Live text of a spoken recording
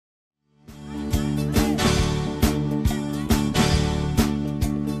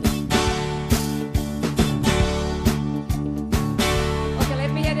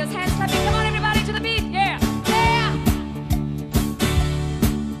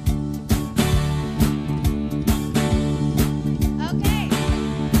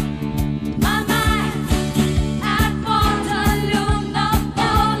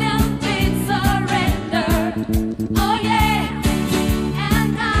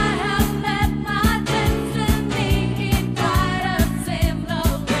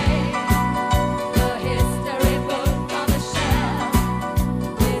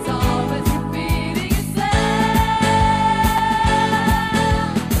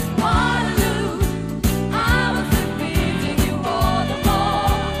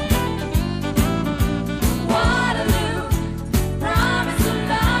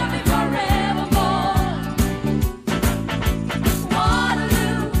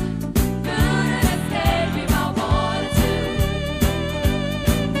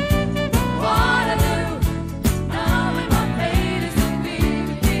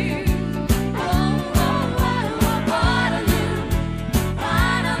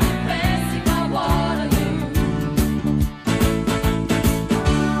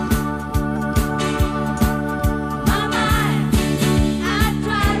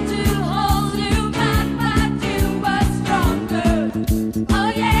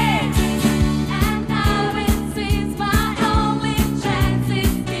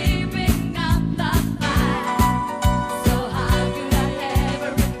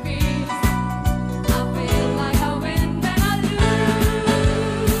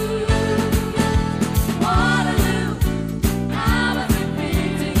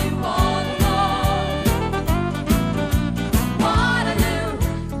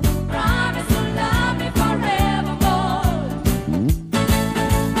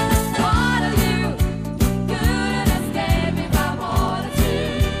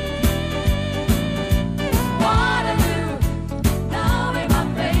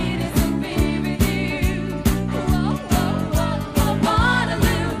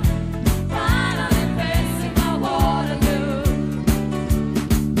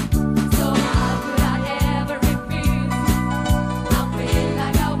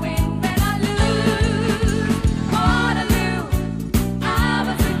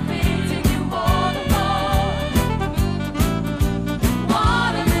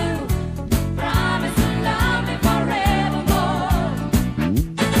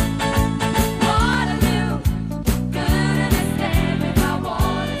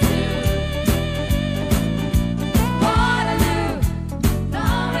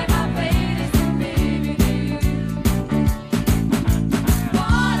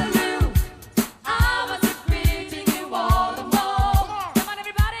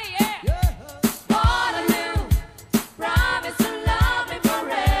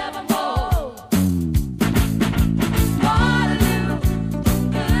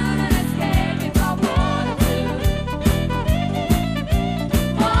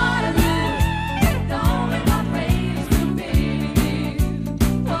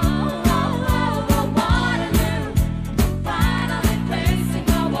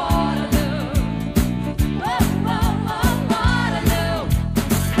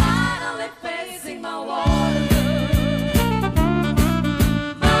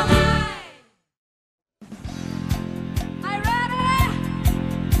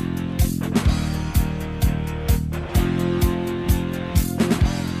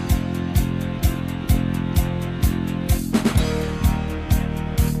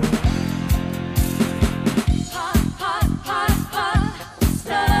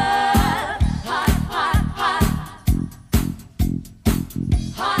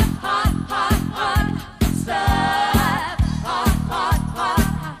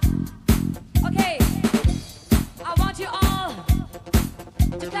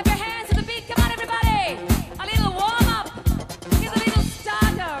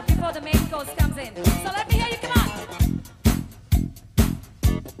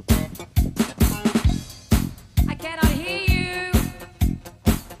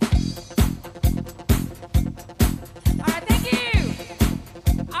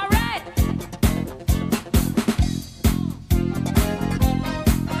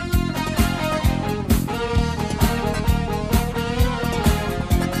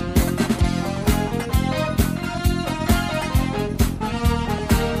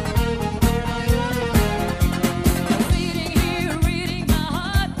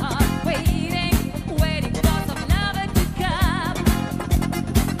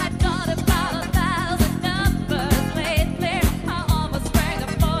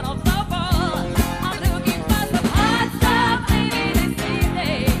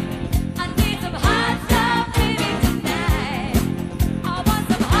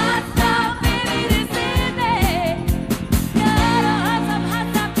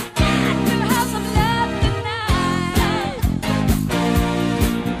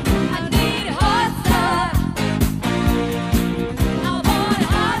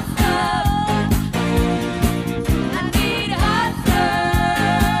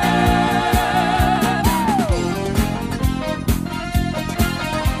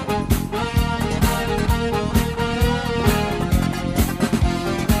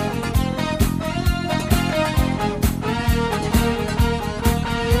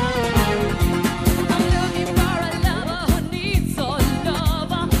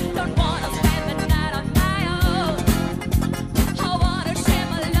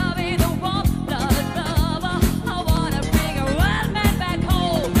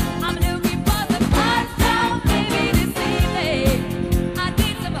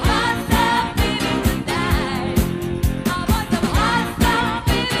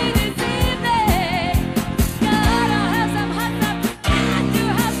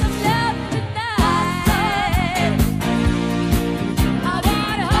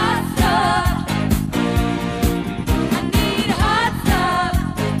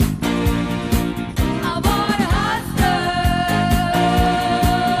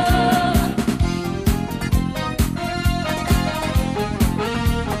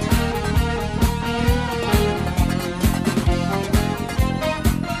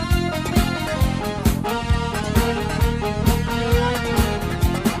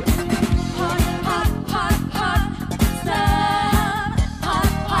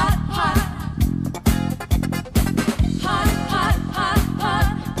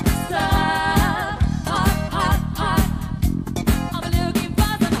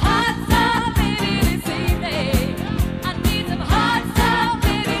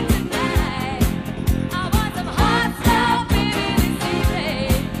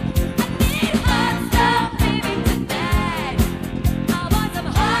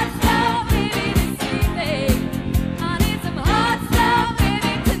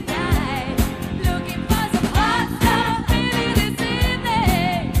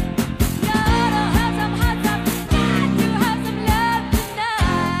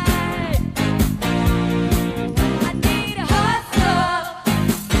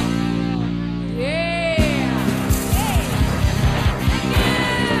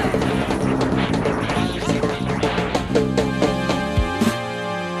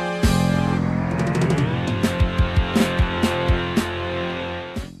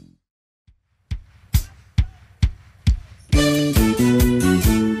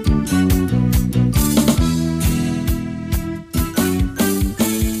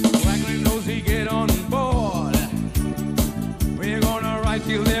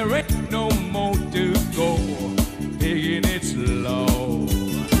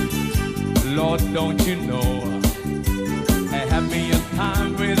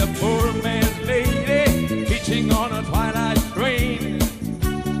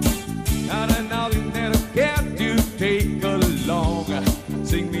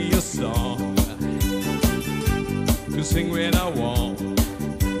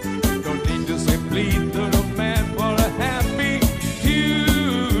bleed through the man for a happy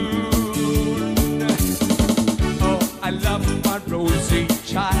tune. Oh, I love my rosy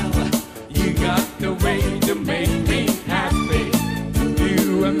child. You got the way to make me happy.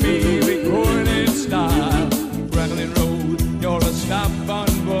 You and me, we going in style. Crackling Rose, you're a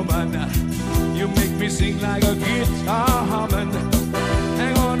stubborn woman. You make me sing like a guitar humming.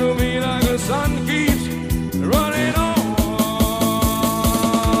 Hang on to me like a sun keeps running on.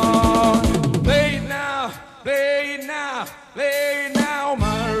 Play it now, play it now, play it now,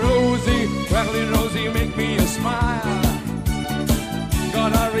 my Rosie. Crackling Rosie, make me a smile.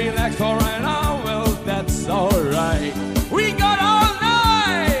 Gotta relax for an hour, well, that's alright. We got all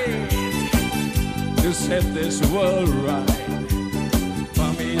night to set this world right. For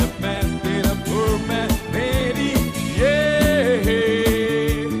me, a man did a poor man, lady, yeah.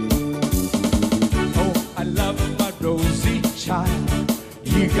 Oh, I love my Rosie child.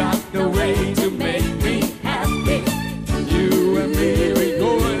 You got the way to make me happy. You and me, we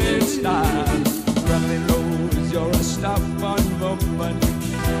going in style. Crackling Rose, you're a stubborn woman.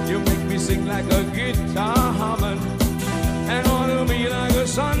 You make me sing like a guitar humming. Hang on to me like a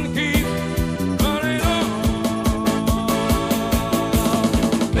sun keeps running on.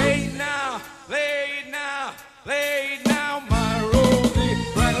 Play it now, play it now, play it now, my Rosie.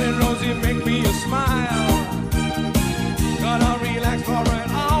 Crackling Rosie, make me a smile. Gotta relax for an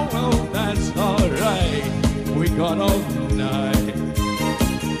hour, well, that's alright. We got all night,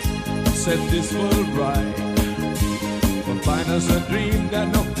 set this world right. But find us a dream that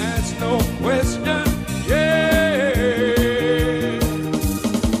no answer, no question, yeah.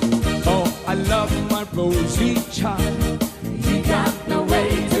 Oh, I love my Rosie child. You got the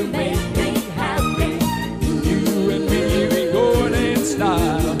way to make me happy. You and me, we going in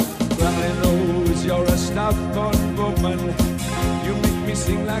style. Crackling Rose, you're a stubborn woman. You make me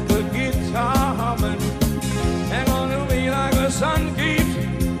sing like a guitar humming. Hang on to me like a sun keeps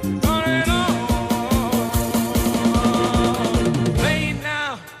running on. Play it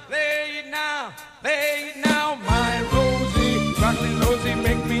now, play it now, play it now, my Rosie. Crackling Rosie,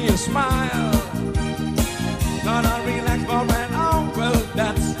 make me a smile. Gotta relax for an hour, well,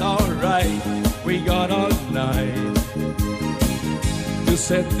 that's alright. We got all night to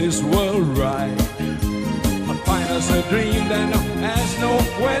set this world right. Find us a dream that has no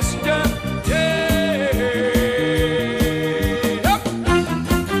question, yeah.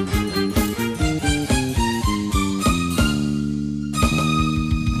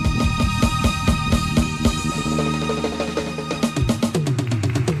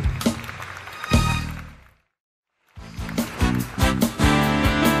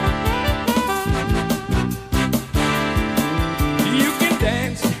 You can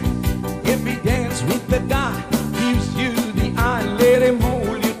dance, if we dance with the guy. You the eye, let him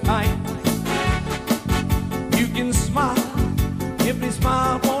hold you tight. You can smile, if they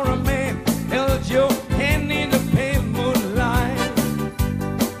smile for a man, held your hand in the pale moonlight.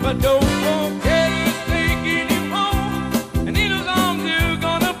 But don't forget he's taking you home, and in his arms you're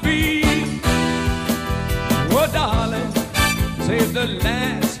gonna be. Oh darling, save the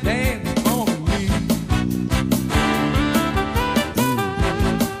last dance for me.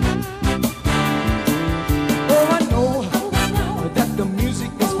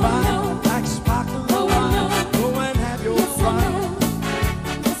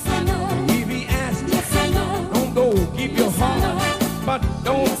 But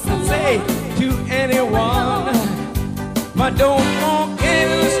don't say to anyone. But don't forget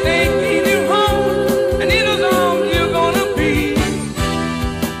who's taking you home, and in his arms you're gonna be.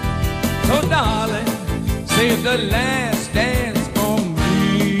 So darling, save the last dance for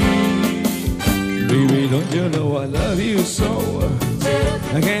me. Baby, don't you know I love you so?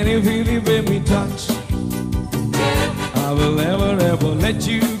 Can you feel it when we touch? I will never ever let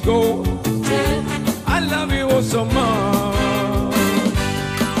you go. I love you oh so much.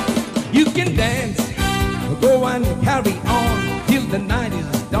 You can dance, go and carry on till the night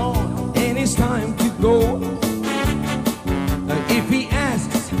is dawn, and it's time to go. If he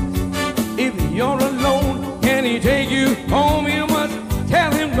asks if you're alone, can he take you home? You must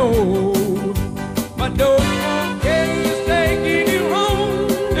tell him no. But don't forget he's taking you home,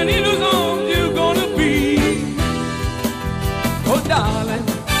 and in his arms you're gonna be. Oh darling,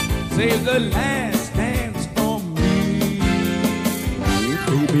 save the last dance for me.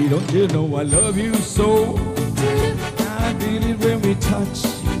 Baby, don't you know I love you so? I feel it when we touch.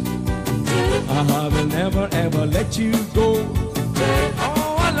 I will never ever let you go.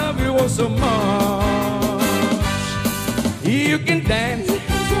 Oh, I love you oh so much. You can dance,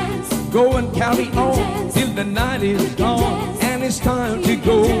 go and carry on till the night is gone, and it's time to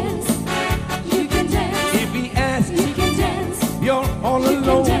go.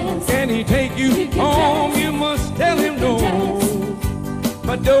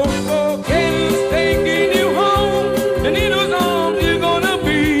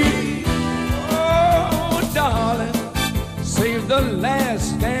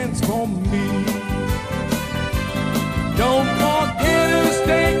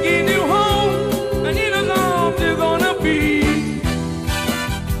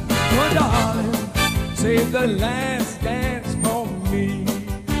 Oh, darling, save the last dance for me.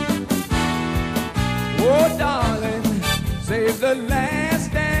 Oh, darling, save the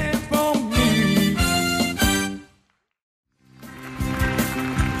last dance for me.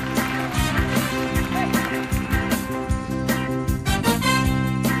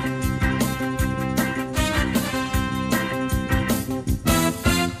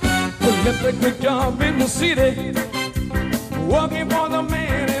 Well, left a good job in the city, working for the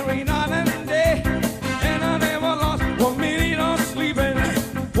man every night and day. And I never lost 1 minute of sleeping,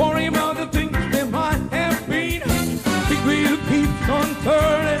 worrying about the things that might have been. The wheel keeps on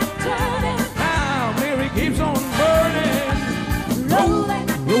turning, now Mary keeps on burning. Rolling,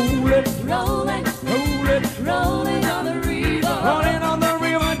 Roll it, rolling, roll it, rolling on the river. rolling on the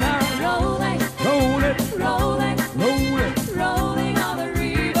river now. Rolling, Roll it, rolling, roll it. rolling on the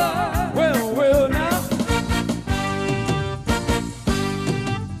river. Well, well now.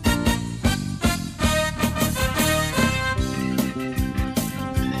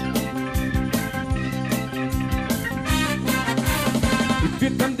 If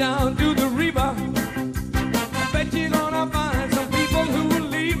you come down to the river, I bet you're gonna find some people who will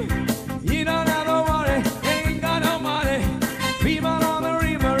leave. You don't have to worry, they ain't got no money. People on the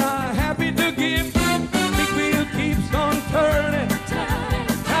river are happy to give. Big wheel keeps on turning,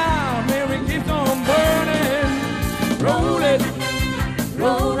 now Mary keeps on burning. Roll it,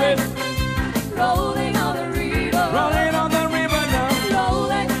 roll it, Rolling on the river. rolling on the river now.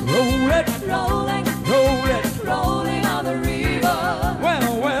 Rolling, Roll it, rolling, roll it. rolling on the river.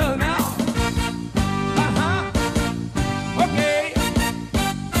 Well, well now. Okay.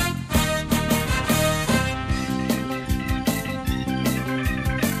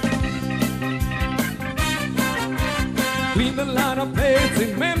 Cleaned a lot of plates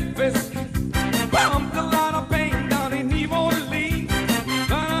in Memphis, pumped a lot of paint down in New Orleans.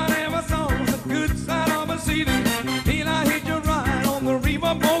 But I never saw the good side of a city till I hit your ride on the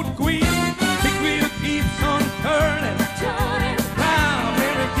riverboat queen. Big wheel keeps on turning, Turning, now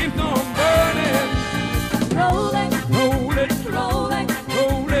Mary keeps on burning. rolling, Roll it, rolling,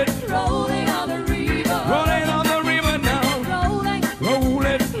 roll it, rolling on the river. rolling on the river now. Rolling, Roll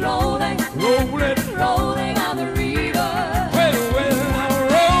it, rolling, roll it. rolling on the river. Well, well, now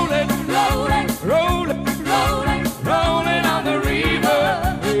roll it, Rolling, roll it, rolling, rolling on the river.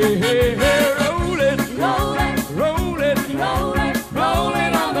 Hey, hey, hey, roll it, rolling, roll it, rolling,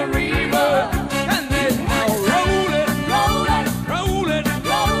 rolling on the river. And then now roll it, rolling, roll it,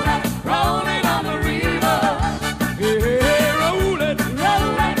 rolling, rolling on the river. hey, hey, hey, roll it,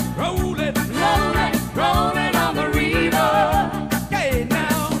 Rolling, roll it, rolling, rolling on the river. hey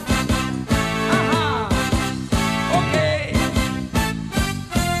now. Okay.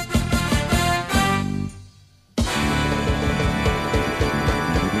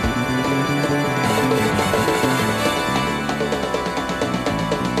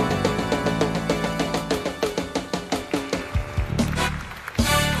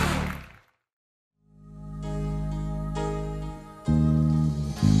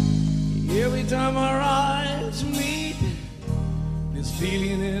 Every time our eyes meet, this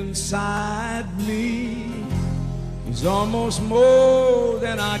feeling inside me is almost more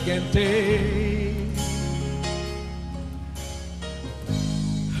than I can take.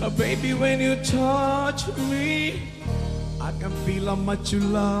 Baby, when you touch me, I can feel how much you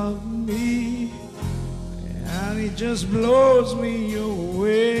love me, and it just blows me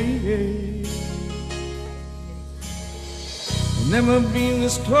away. Never been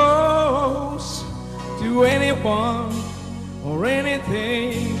this close to anyone or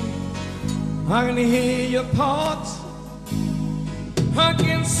anything. I can hear your thoughts, I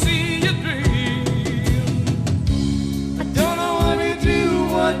can see your dream. I don't know how to do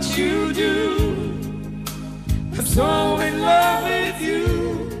what you do, I'm so in love with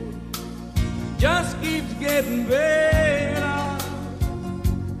you. Just keeps getting better.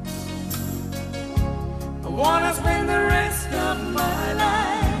 I wanna spend the rest of my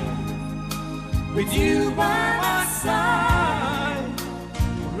life with you by my side,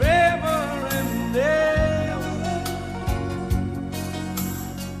 forever and ever.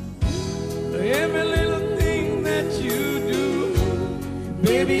 Every little thing that you do,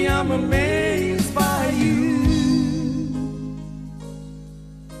 baby, I'm amazed by you.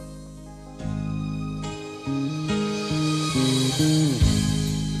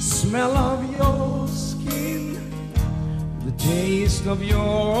 The smell of your skin, the taste of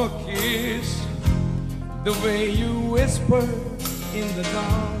your kiss, the way you whisper in the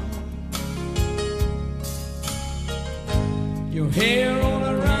dark, your hair all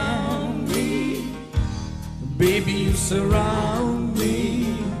around me, baby, you surround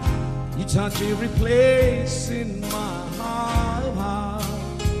me. touch every place in my heart.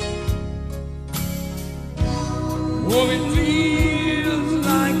 Oh, it feels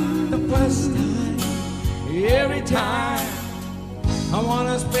like the first time. Every time I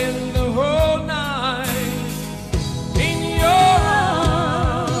wanna spend the whole night in your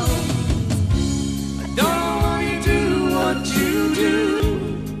arms. I don't want to do what you do.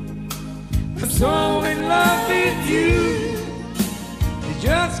 I'm so in love with you. It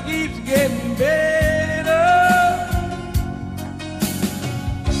just keeps getting better.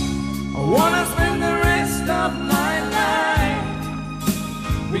 I wanna spend the rest of my life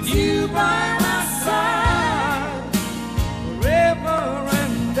with you by my side, forever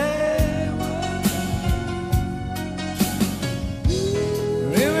and ever.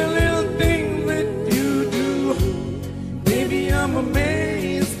 Every little thing that you do, baby, I'm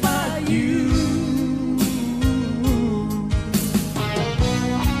amazed by you.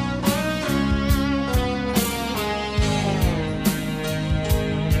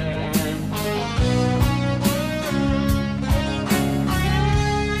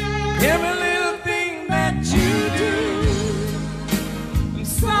 Every little thing that you do, I'm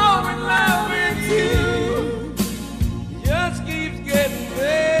so in love with you. It just keeps getting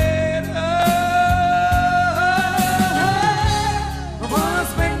better. I wanna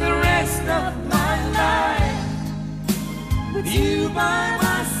spend the rest of my life with you by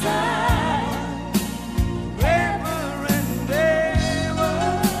my side, forever and ever.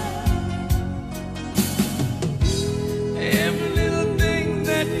 Every little thing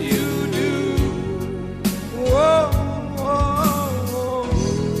that you do, whoa, whoa, whoa.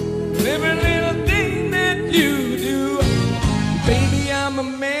 Every little thing that you do, baby, I'm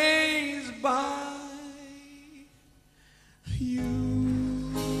amazed by you.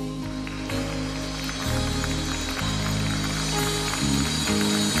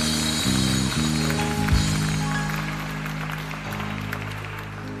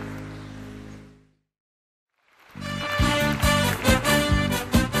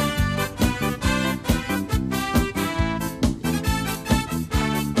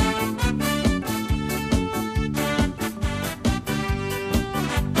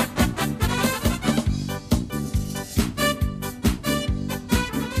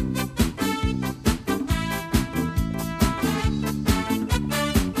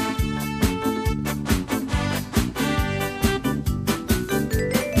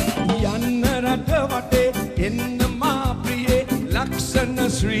 Yanna Rata Wate enna ma priye lakshana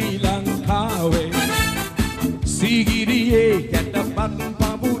Sri Lankawe Sigiriye katapat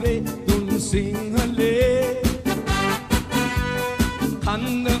pabure dun singhale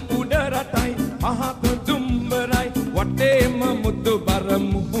Handa udaratai pahata dumbarai watema muddu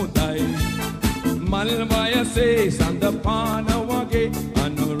baramuhudai mal vayase sandapana wage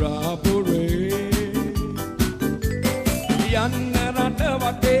anurapure Yanna Rata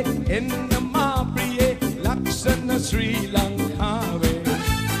Wate enna ma priye lakshana Sri Lankawe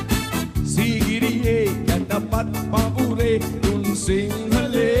Sigiriye katapat pabure dun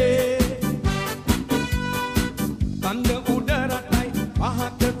singhale Tanda udaratai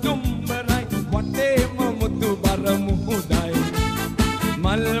pahata dumbarai watema muddu baramuhudai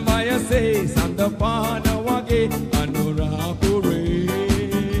mal vayase sandapana wage anurapure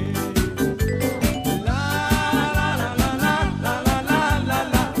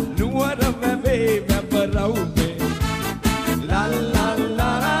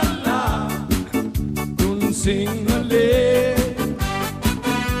Singhale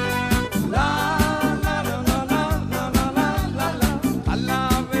la la la la la la la la la la alla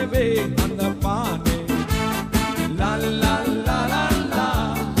bebe andapane la la la la la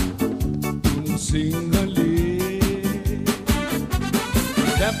singhale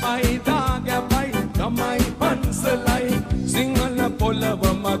gapai da gapai kamai pansalai singhala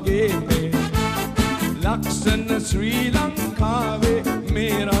polava mage me lakshana Sri Lankave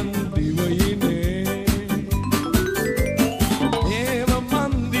meran divayine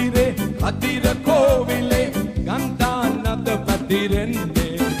Adira kovile gandanada padirenne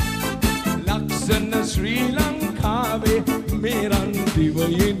lakshana Sri Lankave meran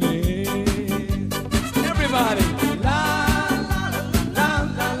divayine. Everybody la la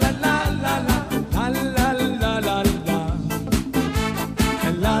la la la la la la la la la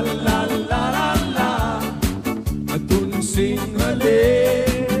la la la la la adun singhale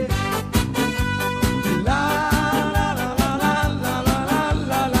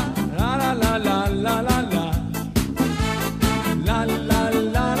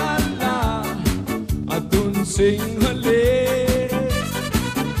Singhale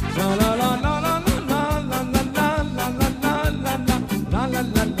la la la la la la la la la la la la la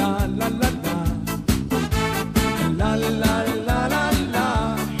la la la la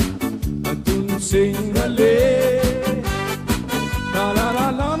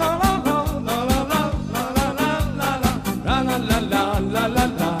la la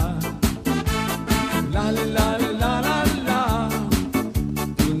la. La la la la la la.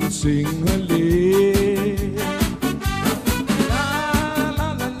 Tun singhale. La la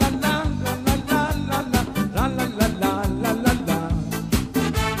la la la la la la la la la la la la la la.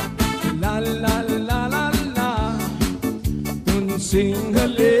 La la la la la. Tun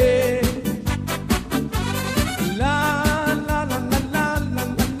singhale. La la la la la la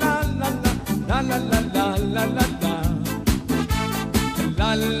la la la la la la la la la. La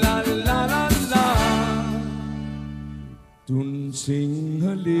la la la la. Tun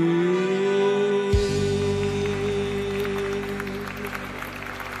singhale.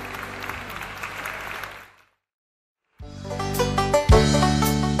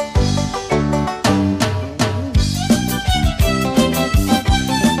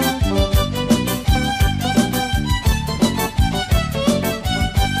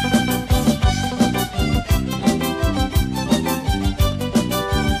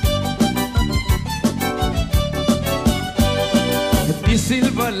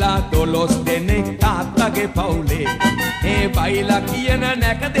 Silva dolos denek තාත්තගේ පවුලේ ඒ බයිලා කියන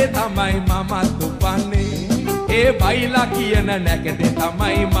නැකදේ තමයි මමත් උපන්නේ ඒ බයිලා කියන නැකදේ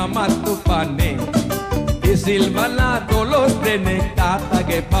තමයි මමත් උපන්නේ ඒ සිල්වලා dolos දෙනෙක්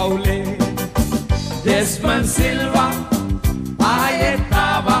තාත්තගේ පවුලේ Desmond Silva ආයෙත්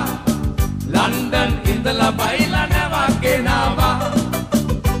ආවා ලන්ඩන් ඉඳලා බයිලා නැවක් ගෙනාවා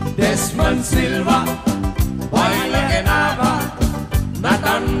Desmond Silva බයිලා ගෙනාවා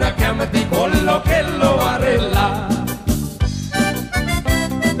නටන්න කැමති කොල්ලෝ කෙල්ලෝ වරෙල්ලා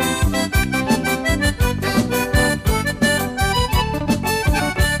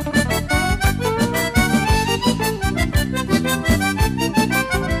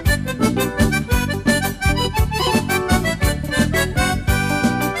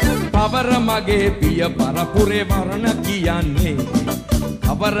පවර මගේ පිය පරපුරේ වරණ කියන්නේ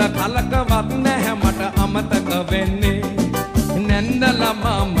කවර කලකවත් නැහැ මට අමතක වෙන්නේ නැන්දලා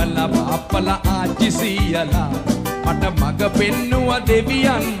මාමලා අප්පලා ආච්චි සීයලා මට මග පෙන්නුව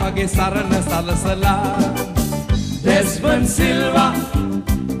දෙවියන් මගේ සරණ සලසලා Desmond Silva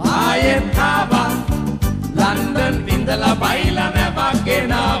ආයෙත් ආවා ලන්ඩන් ඉඳලා බයිලා නැවක්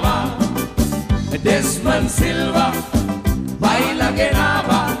ගෙනාවා Desmond Silva බයිලා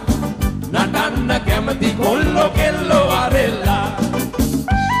ගෙනාවා නටන්න කැමති කොල්ලෝ කෙල්ලෝ වරෙල්ලා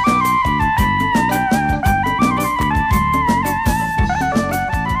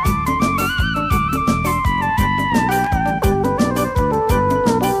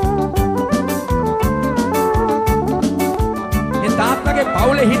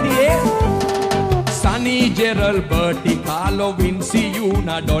පවුලේ හිටියේ සනි ජෙරල් බර්ටි කාලෝ වින්සි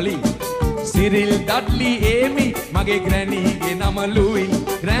යුනා ඩොලි සිරිල් ඩඩ්ලි ඒමි මගේ ග්‍රැනීගේ නම ලුයි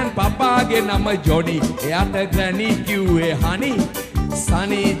ග්‍රෑන්ඩ් පපාගේ නම ජොනි එයාට ග්‍රැනි කිව්වේ හනි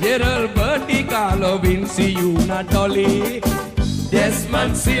සනි ජෙරල් බර්ටි කාලෝ වින්සි යුනා ඩොලි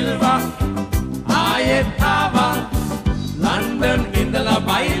Desmond Silva ආයෙත් ආවා ලන්ඩන් ඉඳලා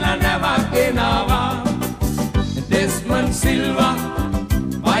බයිලා නැවක් ගෙනාවා Desmond Silva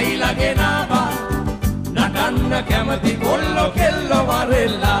බයිලා ගෙනාවා නටන්න කැමති කොල්ලෝ කෙල්ලෝ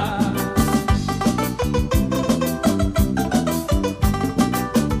වරෙල්ලා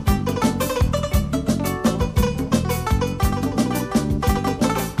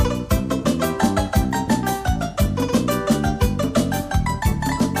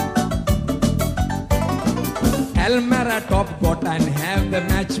Elmera top got and have the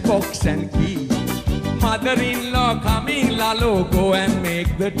matchbox and key Mother-in-law coming, Lalo, go and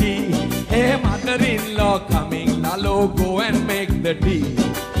make the tea. Hey, mother-in-law coming, Lalo, go and make the tea.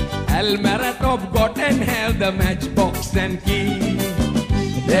 Elmera top got and have the matchbox and key.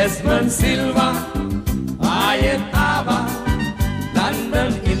 Desmond Silva, ayet ava,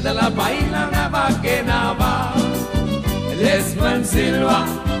 London indala baila නැවක් ගෙනාවා. Desmond Silva,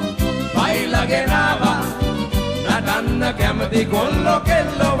 baila ගෙනාවා. නටන්න කැමති කොල්ලෝ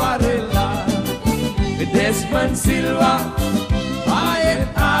කෙල්ලෝ වරෙල්ලා. Desmond Silva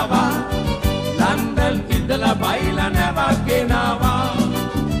ආයෙත් ආවා London ඉඳලා බයිලා නැවක් ගෙනාවා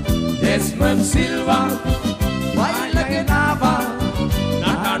Desmond Silva බයිලා ගෙනාවා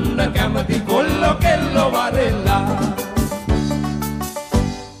නටන්න කැමති කොල්ලෝ කෙල්ලෝ වරෙල්ලා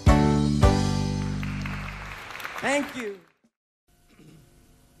Thank you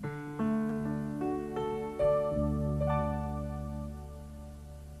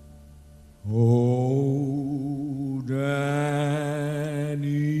Oh, Danny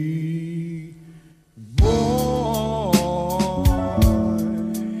boy,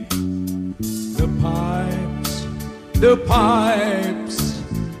 the pipes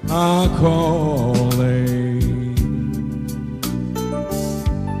are calling.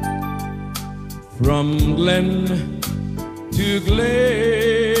 from glen to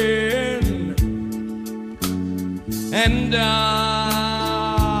glen and down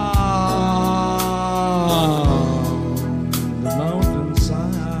the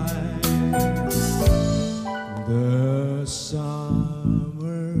mountainside. The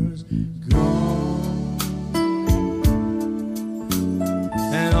summer's gone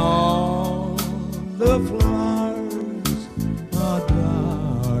and all the flowers are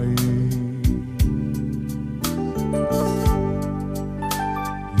dying.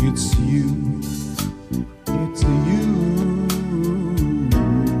 It's you, it's you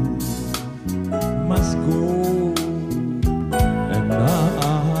must go and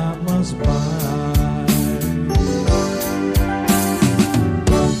I must buy.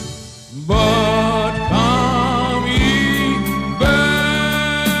 But come ye back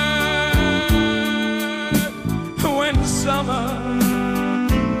when summer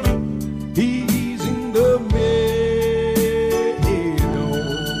is in the meadow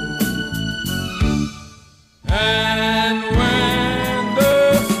and when the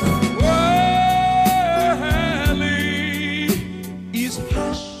valley is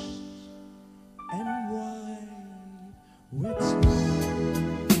hushed and white with snow.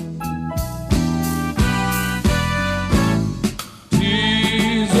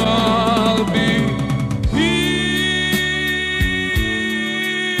 Tears I'll be here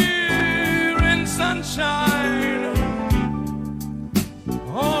in sunshine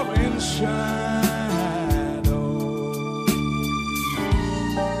or in shadow.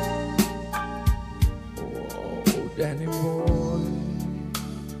 Oh, Danny boy,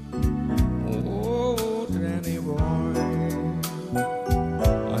 oh, Danny boy,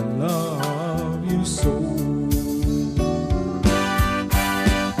 I love you so.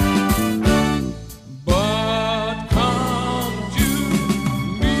 But come to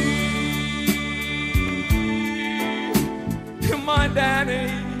me, my Danny,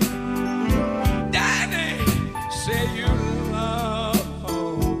 Danny, say you love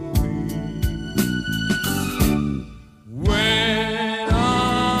me. When I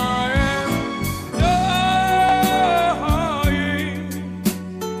am dying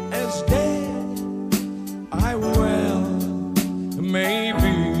as dead, I well may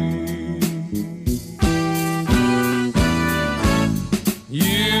be.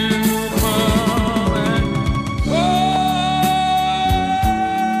 You come and find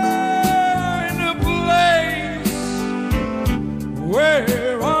a place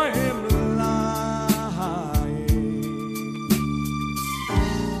where I am lying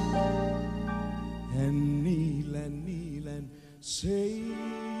and kneel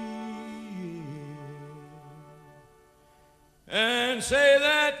and say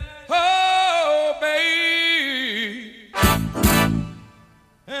that, oh, babe,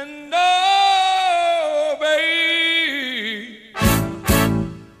 and oh, babe,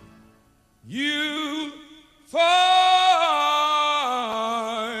 you find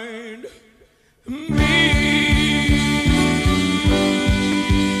me.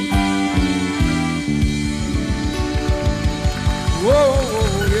 Whoa,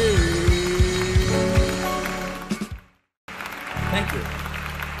 yeah. Thank you.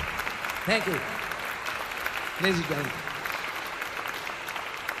 Thank you. Ladies and gentlemen.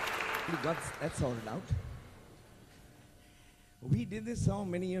 We got that sorted out. We did this song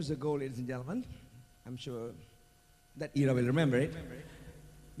many years ago, ladies and gentlemen. I'm sure that era will remember it.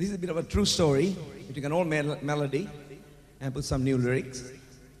 This is a bit of a true story. We took an old melody and put some new lyrics.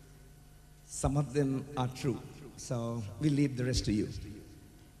 Some of them are true. So we leave the rest to you.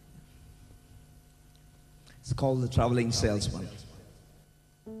 It's called The Traveling Salesman.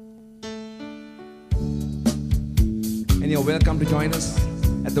 And you're welcome to join us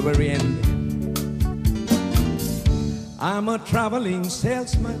at the very end. I'm a traveling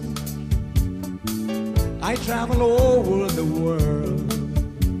salesman. I travel over the world.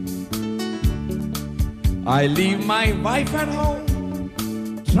 I leave my wife at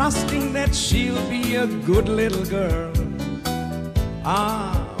home, trusting that she'll be a good little girl.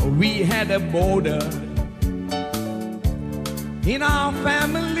 We had a border in our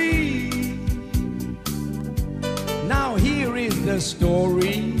family. Now here is the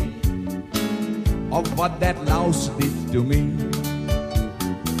story of what that louse did to me.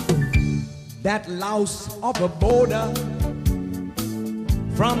 That louse of a border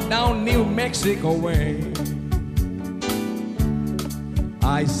from down New Mexico way.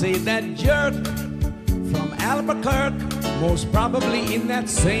 I say that jerk from Albuquerque, most probably in that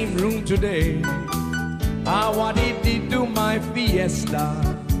same room today. What he did to my fiesta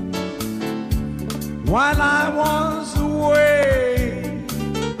while I was away.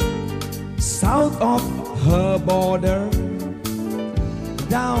 South south of her border,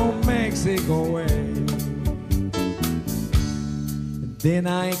 down Mexico way. Then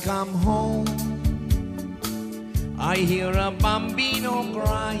I come home, I hear a bambino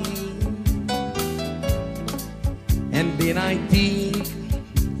crying, and then I think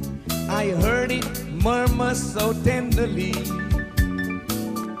I heard it murmur so tenderly.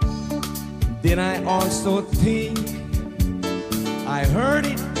 Then I also think I heard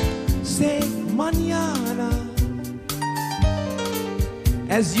it say mañana.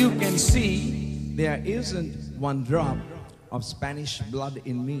 As you can see, there isn't one drop of Spanish blood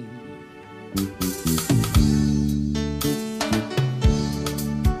in me.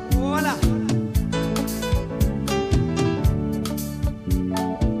 Voila!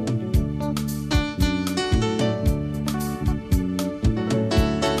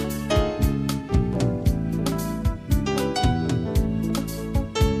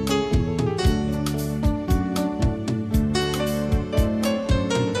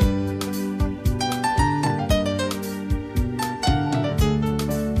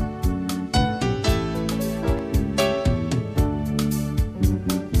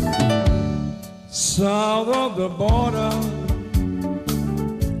 South of the border,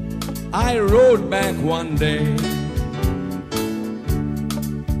 I rode back one day,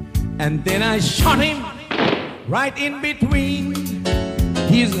 and then I shot him right in between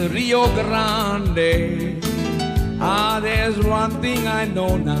his Rio Grande. Ah, there's one thing I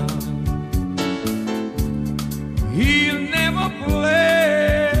know now, he'll never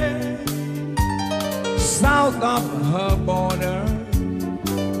play south of her border,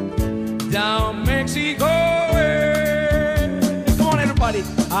 down Mexico way. Come on, everybody.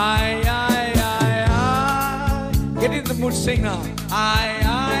 I. Get in the mood, sing now. I.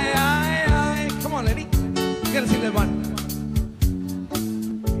 Come on, lady. You gotta sing that one.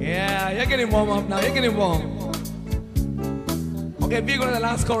 Yeah, you're getting warm up now. You're getting warm. Okay, we're going to the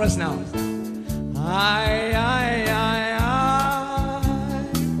last chorus now. I.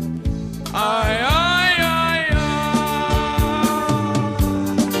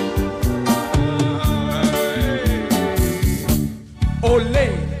 Ole.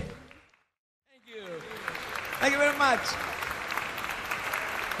 Thank you. Thank you very much.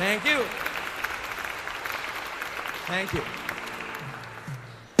 Thank you. Thank you.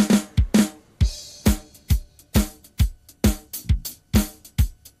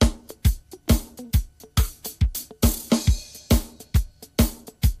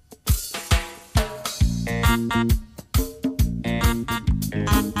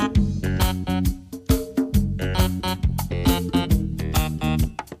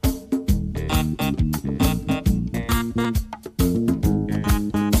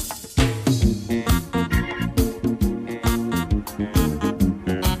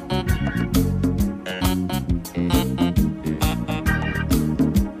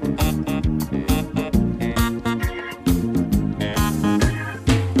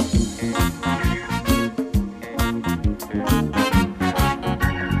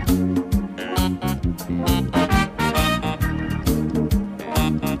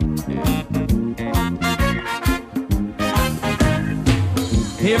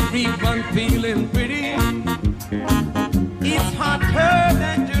 Everyone feeling pretty. It's hotter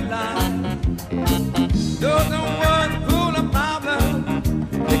than July. Though the world's full of problems,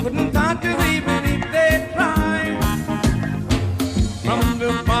 they couldn't touch us even if they tried. From the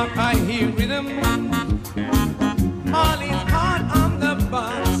park I hear rhythm, all is hot on the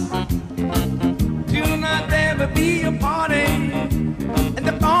bus. Tonight there will be a party, and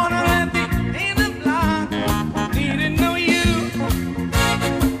the corner at the end of the block. Need to know you.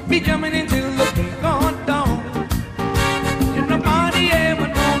 Be jumping into the break of dawn. If nobody ever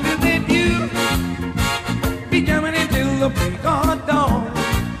told you that you be jumping into the break of dawn.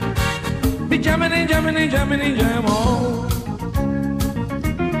 Be jumping and jumping and jumping and jam on.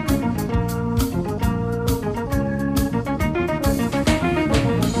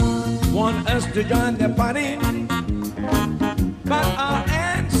 Want us to join the party, but our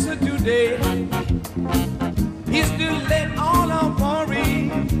answer today is to let all our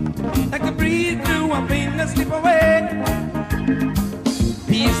worry, like a breeze through our fingers, slip away.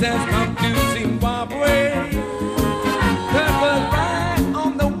 Peace has come to Zimbabwe. That was right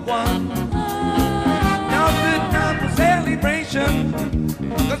on the one. Now's the time for celebration,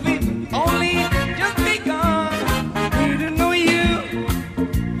 'cause we've only just begun. Need to know you.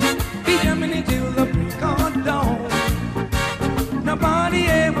 Be jumping until the break of dawn. Nobody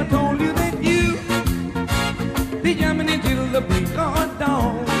ever told you that you be jamming until the break of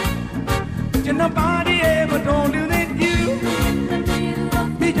dawn. Nobody ever told you that you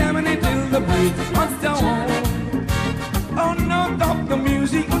be jamming until the break music, what's on? Oh no, stop the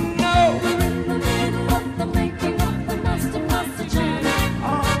music, oh no. We're in the middle of the making of the master jam.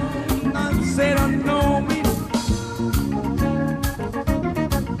 Oh, I said I know me.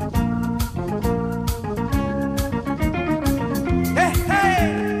 Hey,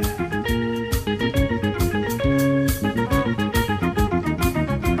 hey.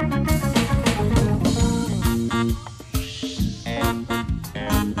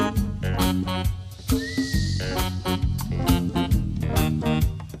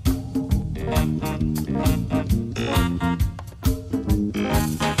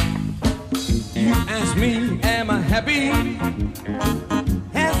 You ask me, am I happy?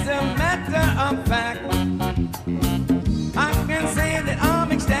 As a matter of fact, I can say that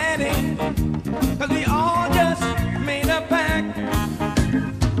I'm ecstatic, 'cause we all just made a pact.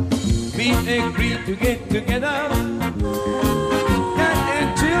 We agreed to get together, and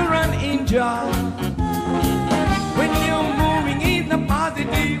children enjoy. When you're moving in the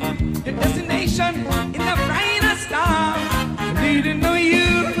positive, your destination in the brightest star. Didn't know you.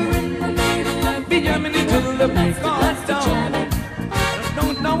 Be jamming until the break of dawn.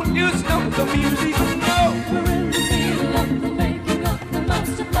 Don't you stop the music, no. We're in the middle of the making of the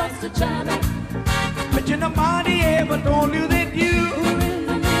master jamming. But you nobody ever told you that you. We're in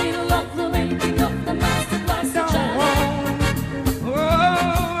the middle of the making of the master jamming.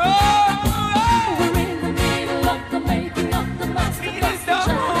 We're in the middle of the making of the master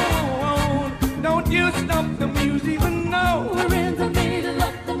jamming. Don't you stop the music, no. We're in the middle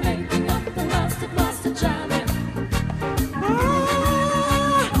of the making of the master jamming.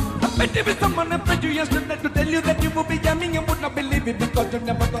 I bet there is someone up you yesterday to tell you that you will be jamming. You would not believe it because you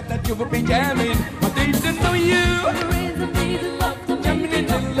never thought that you would be jamming. But they didn't know you. We're in the middle of the Jamming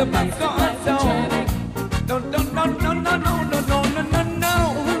making until of the the break of master dawn. jamming. No.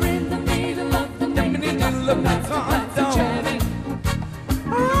 We're in the middle of the Jamming making until of the the break of master dawn. jamming.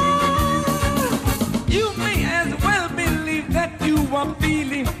 You may as well believe that you are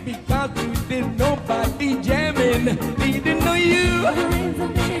feeling, because you didn't nobody jamming. They didn't know you. We're in the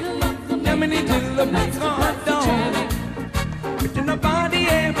middle of the Jamming making until of the the break of master dawn. jamming. But nobody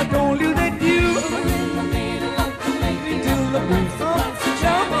ever told you that you. We're in the middle of the making Until of the the break of master dawn.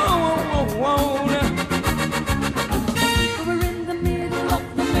 jamming. We're in the middle of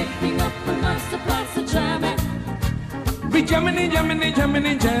the making of the master jamming. We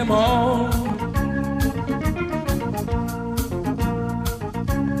jamming, jam on.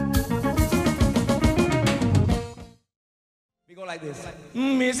 We go like this.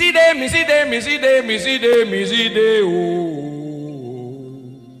 Missy day, oh.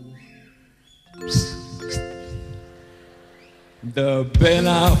 The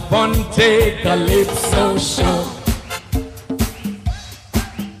Belafonte Calypso show.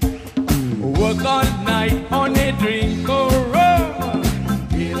 Work all night on a drink of rum.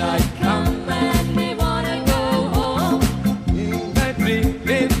 Till I come And we wanna go home. and drink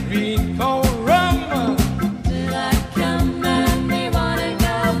this drink of rum. Till I come and we wanna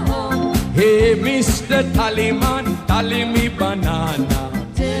go home. Hey, Mr. Tallyman, tally me banana.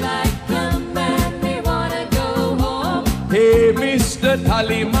 Till I come and we wanna go home. Hey, Mr.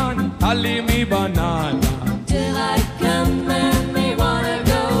 Tallyman, tally me banana. Till I come and we wanna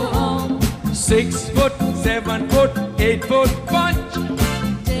go home. 6 foot, 7 foot, 8 foot punch.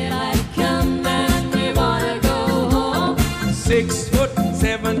 Till I come and we wanna go home. 6 foot,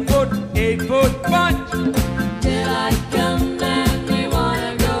 7 foot, 8 foot punch. Till I come and we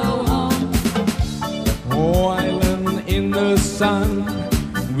wanna go home. Oh, island in the sun,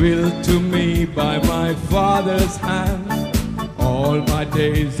 willed to me by my father's hand. All my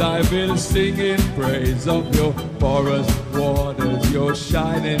days I will sing in praise of your forest waters, your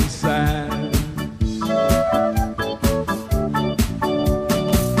shining sand.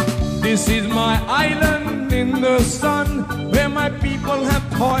 This is my island in the sun, where my people have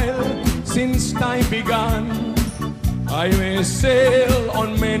toiled since time began. I may sail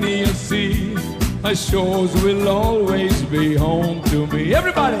on many a sea, my shores will always be home to me.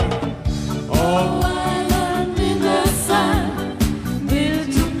 Everybody! Oh, island in the sun, built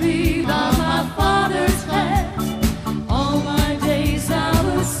to be by my father's hand. All my days I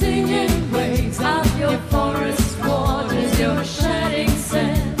will sing in praise of your forest waters, your shining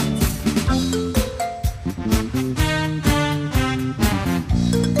sands.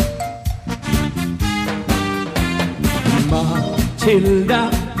 Matilda,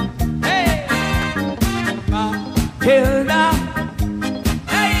 hey, Matilda,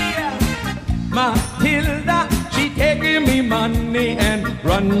 hey, Matilda, she taking me money and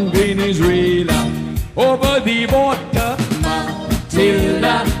run Venezuela over the water.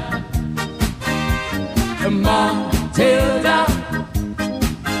 Matilda,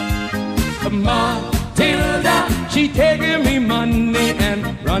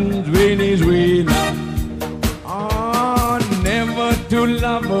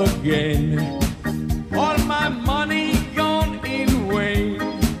 love again. All my money gone in vain.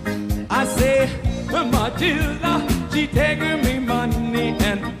 I say, Matilda, she taking me money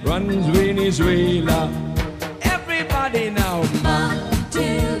and runs Venezuela. Everybody now,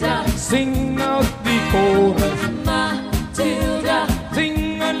 Matilda, sing out the chorus. Matilda,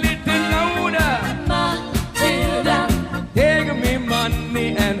 Sing a little louder. Matilda, Take me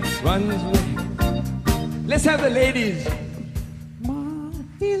money and runs away. Let's have the ladies.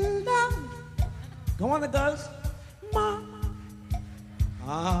 Matilda. Come on, the girls.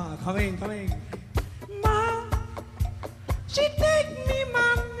 Coming. She take me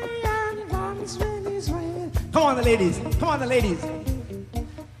money and runs Venezuela. Come on, the ladies.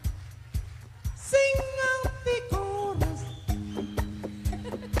 Sing out the chorus.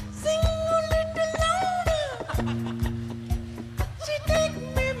 Sing a little louder. She take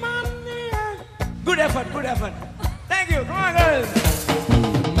me money and... Good effort. Thank you. Come on, girls.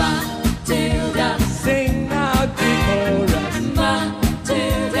 Matilda, Sing out the chorus.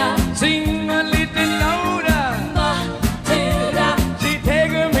 Matilda, Sing a little louder. Matilda, She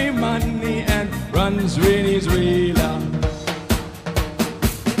take me money and runs Venezuela.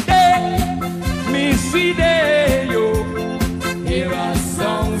 Me see there, yo. Here are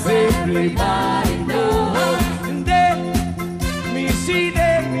songs everybody knows.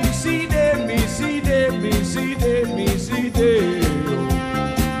 Me see there, yo.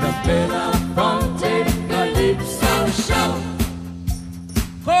 The Belafonte Calypso show.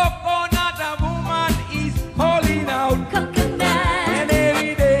 Coconut, a woman is calling out. coconut, And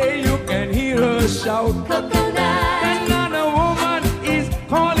every day you can hear her shout. coconut, Another woman is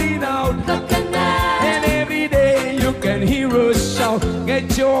calling out. coconut, And every day you can hear her shout.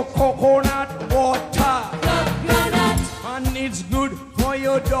 Get your coconut water. coconut, And it's good for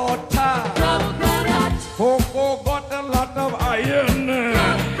your daughter. coconut, Cocoa got a lot of iron.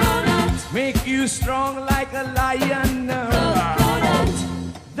 coconut, Make you strong like a lion. coconut,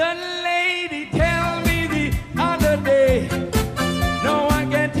 The lady tell me the other day, no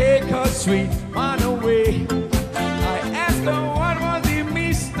one can take her sweet man away. I asked her what was the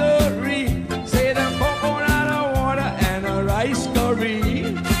mystery. Say the coconut water and a rice curry.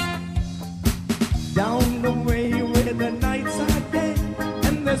 Down the way where the nights are dead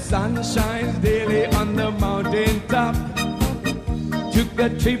and the sun shines daily on the mountain top. Took a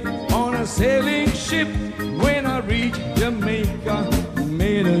trip on a sailing ship. When I reached Jamaica,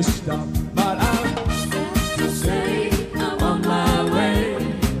 made a stop. But I'll to say I'm on my way.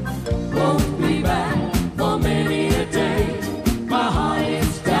 Won't be back for many a day. My heart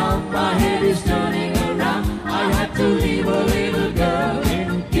is down, my head is turning around. I had to leave a little girl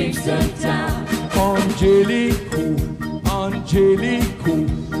in Kingston town. Angelico,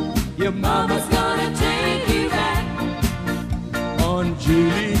 your Mama's gonna take you back.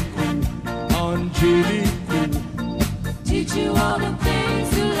 Angelico, Teach you all the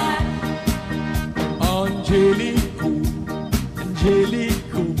things you like. Angelico.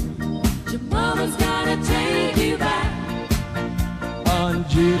 Your mama's gonna take you back.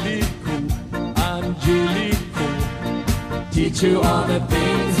 Angelico, teach you all the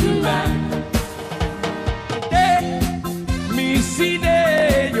things you like. Me see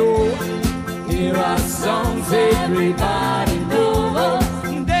there, yo. Here are songs everybody knows.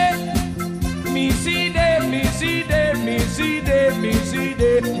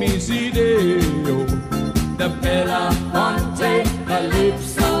 Me see there, yo. The Belafonte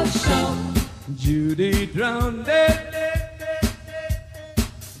Calypso show. Judy drowned it.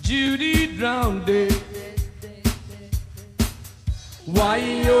 Why,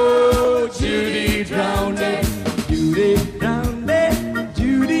 yo, Judy drowned it.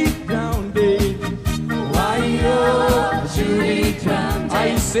 Why, yo, Judy drowned it. I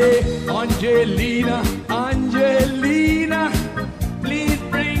say, Angelina, please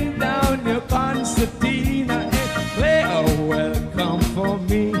bring down your concertina and play a welcome for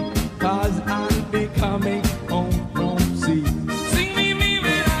me, 'cause I'll be coming home from sea. Sing me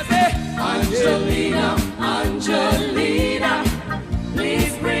when I say, Angelina,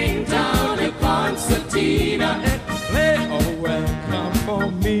 please bring down your concertina and play a welcome for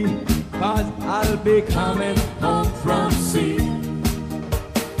me, 'cause I'll be coming home from sea.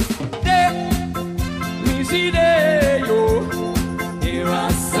 Me see there, yo. Here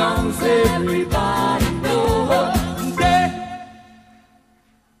are songs everybody knows.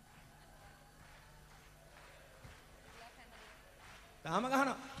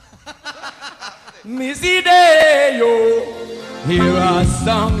 Me see there, yo. Here are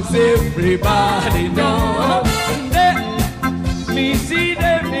songs everybody knows. Me see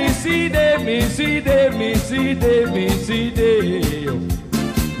there, yo.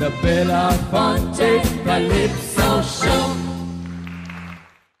 Bella Fonte Calypso Show.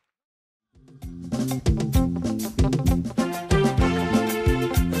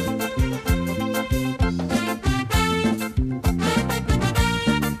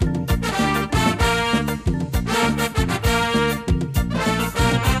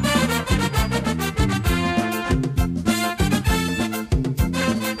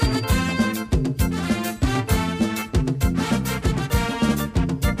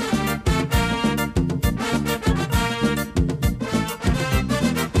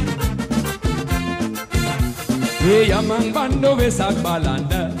 Yaman Bando Vesak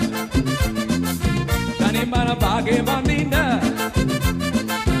Balanda Kani Mara Bage Bandinda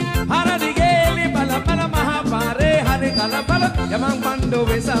Haradigeli Bala Bala Mahapare Hari Kalabala Yaman Bando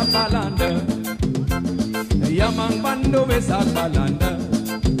Vesak Balanda Yaman Bando Vesak Balanda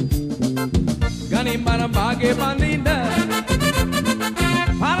Kani Mara Bage Bandinda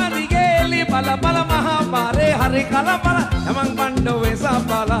Haradigeli Bala Bala Mahapare Hari Kalabala Yaman Bando Vesak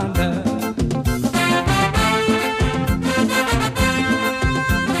Balanda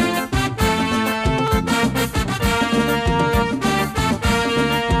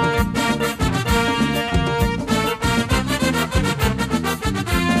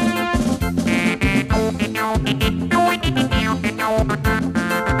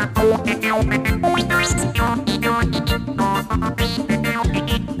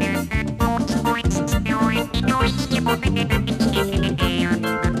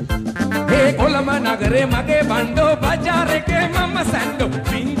Nagare mage bando bajare ke mama sando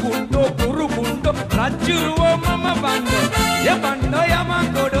pingundo guru bundo rajuru mama bando ya bando ya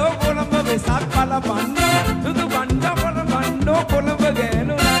mangodo kolamba vesak pala bando tudu bando pala bando kolamba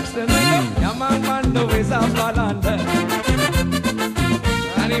genu lakshana yaman bando vesak palanda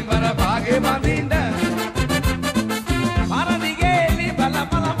ani para bage bandinda para digeli bala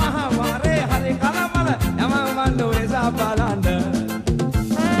bala mahavare hare kalamala yaman bando vesak palanda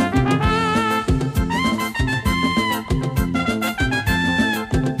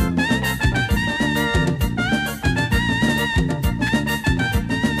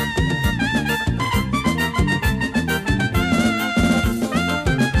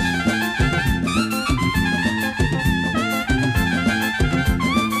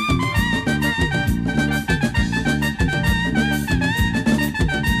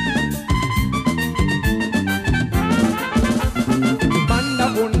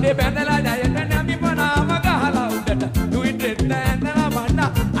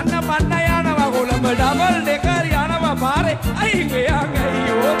double decker Yanna pare ai ge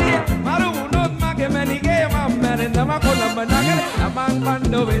agai odi maru unot mage manige mammare nama kolamba nagare Yaman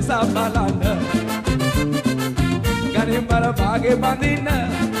Bando Vesak Balanda ganim bara bage bandina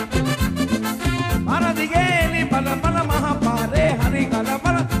mara digeli bala bala maha pare hari kala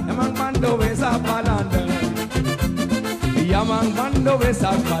bala Yaman Bando Vesak Balanda Yaman Bando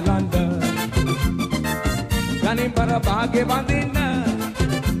Vesak Balanda ganim bara bage bandina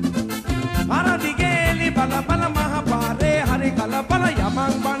mara digeli bala bala maha pare hari kala bala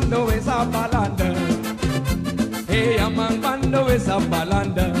Yaman Bando Vesak Balanda hey Yaman Bando Vesak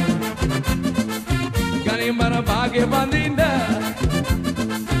Balanda gani mara bage bandinda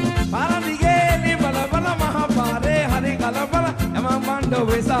mara digeli bala bala maha pare hari kala bala Yaman Bando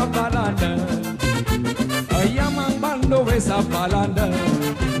Vesak Balanda hey Yaman Bando Vesak Balanda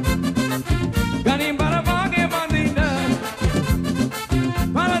gani mara bage bandinda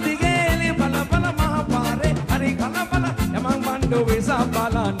mara digeli bala bala maha pare hari kala bala Yaman Bando Vesak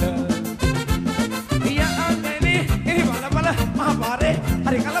Balanda ya angeli ini bala bala maha pare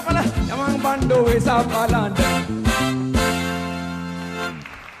hari kala bala Yaman Bando Vesak Balanda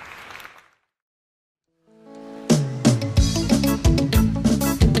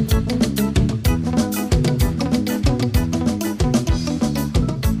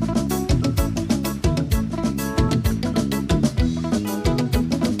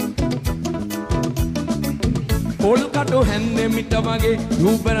Polkatu Handa mitavage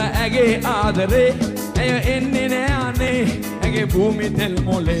rubara age adare aya enne ne ane age bhumi tel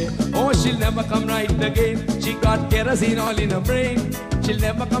mole oh she'll never come right again she got kerosene all in her brain she'll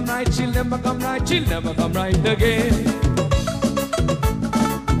never come right she'll never come right she'll never come right again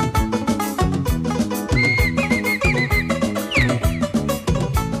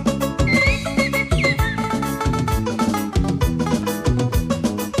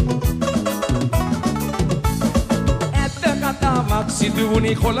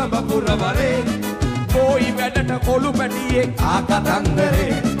සිදුවුණි Colombo පුරවරේ boy වැඩට කොළු පැටියෙක් ආකතන්දරේ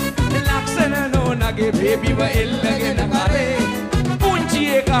ලක්ෂණ නෝනගේ බේබිව එල්ලගෙන කරේ පුංචි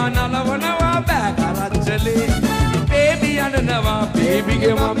එකා නලවනවා බෑ කරච්චලේ බේබියා ananawa, baby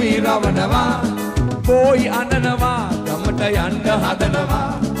ge mami ravanawa. Boy ananawa, gamata yanda hadanawa.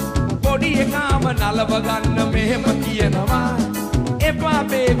 Podi ekama nalawa ganna mehema kiyanawa. Epa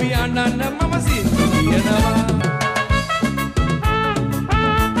baby anana mama sindu kiyanawa.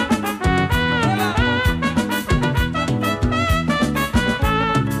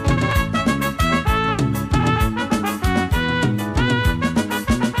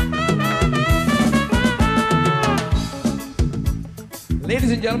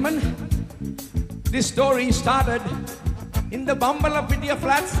 Ladies and gentlemen, this story started in the Bambalapidia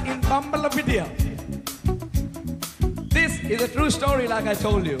flats in Bambalapidia. This is a true story, like I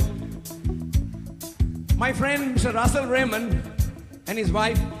told you. My friend Mr. Russell Raymond and his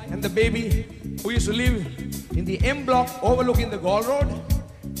wife and the baby, who used to live in the M block overlooking the Gall Road,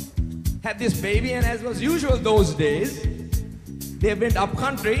 had this baby, and as was usual those days, they went up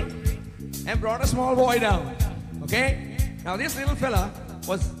country and brought a small boy down. Okay? Now this little fella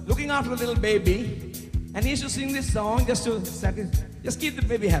was looking after the little baby, and he used to sing this song just to keep the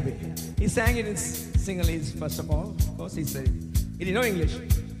baby happy. He sang it in Sinhalese first of all. Of course, he said he didn't know English.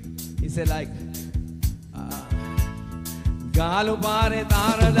 He said like, "Galu pare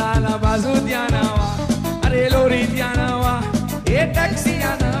tara dala bazu dianawa, are lori dianawa, e taxi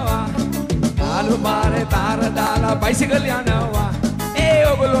anawa. Galu pare tara dala bicycle dianawa, e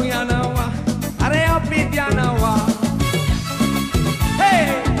ogulong dianawa, are api dianawa."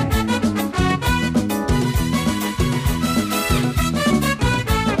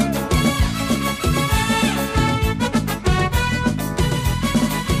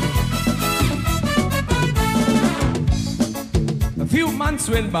 A few months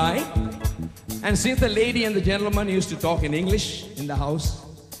went by, and since the lady and the gentleman used to talk in English in the house,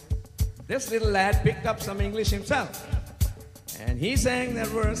 this little lad picked up some English himself. And he sang that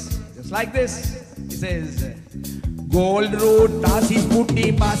verse just like this. He says, "Gold Road, Tasi's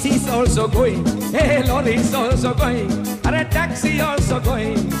Putti, Basi's also going. Hey, lorry's also going. And a taxi also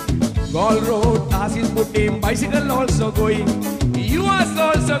going. Gold Road, Tasi's Putti, bicycle also going. You are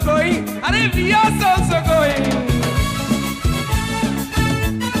also going, and we are also going."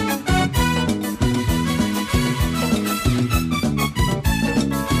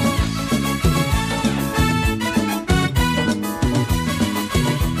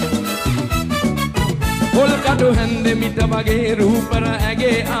 Polkatu Handa mitabage roopara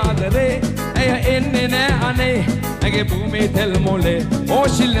age adare aya enne na ane age bhume tel mole. Oh,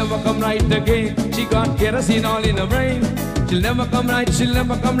 she'll never come right again. She got kerosene all in her brain. She'll never come right, she'll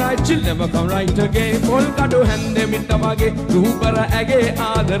never come right, she'll never come right again. Polkatu Handa mitabage roopara age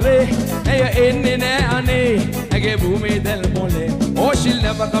adare aya enne na ane age bhume tel mole. Oh, she'll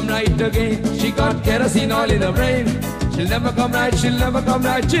never come right again. She got kerosene all in her brain. She'll never come right, she'll never come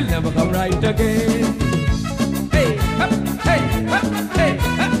right, she'll never come right again.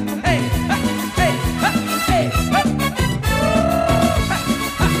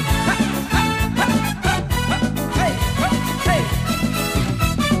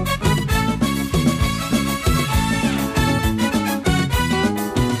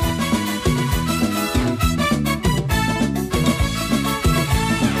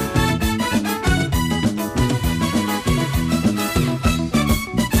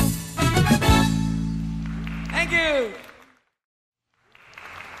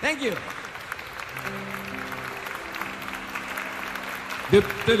 Thank you.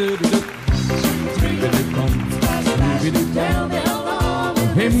 Tell me how long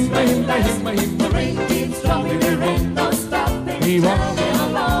will this rain last? The rain keeps dropping, there ain't no stopping. Tell me how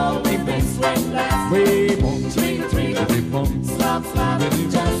long will this rain last? Trickle, trickle, slop, slop,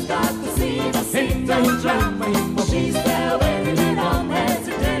 just got to see the singer drop. She's there waiting,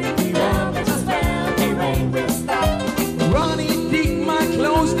 unhesitating. Tell me just when the rain will stop. Ronnie, dig my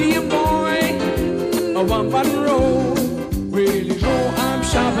clothes, dear boy. A one button roll. Really know I'm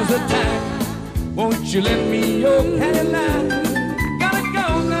sharp as a tack. Won't you lend me your Cadillac?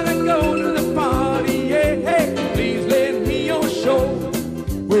 Gotta go to the party, yeah, hey. Please lend me your show.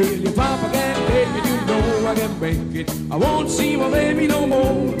 Well, if Papa can take me, you know I can make it. I won't see my baby no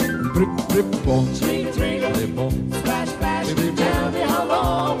more. Drip, drip, boom. Trickle, trickle, splash, splash. Tell me how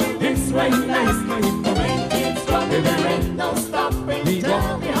long will this rain last? The rain keeps dropping, there ain't no stopping.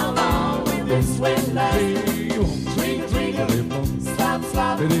 Tell me how long will this rain last? Trickle, trickle, slop,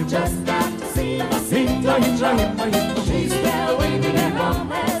 slop, just got to see the singer drop. She's there waiting and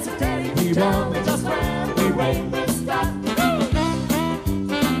unhesitating. Tell me just when the rain will stop.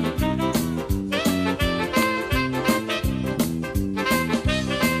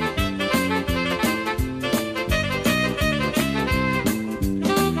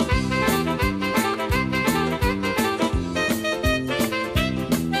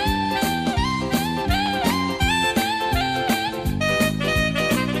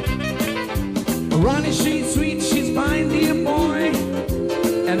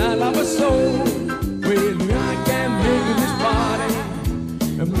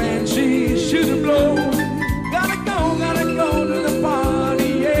 Man, she shouldn't blow. Gotta go to the party,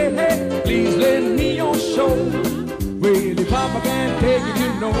 yeah, hey. Please lend me your show. Well, if Papa can't take it,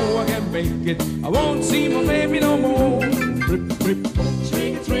 you know I can make it. I won't see my baby no more. Rip, rip,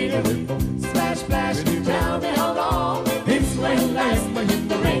 trick, trick, splash, splash.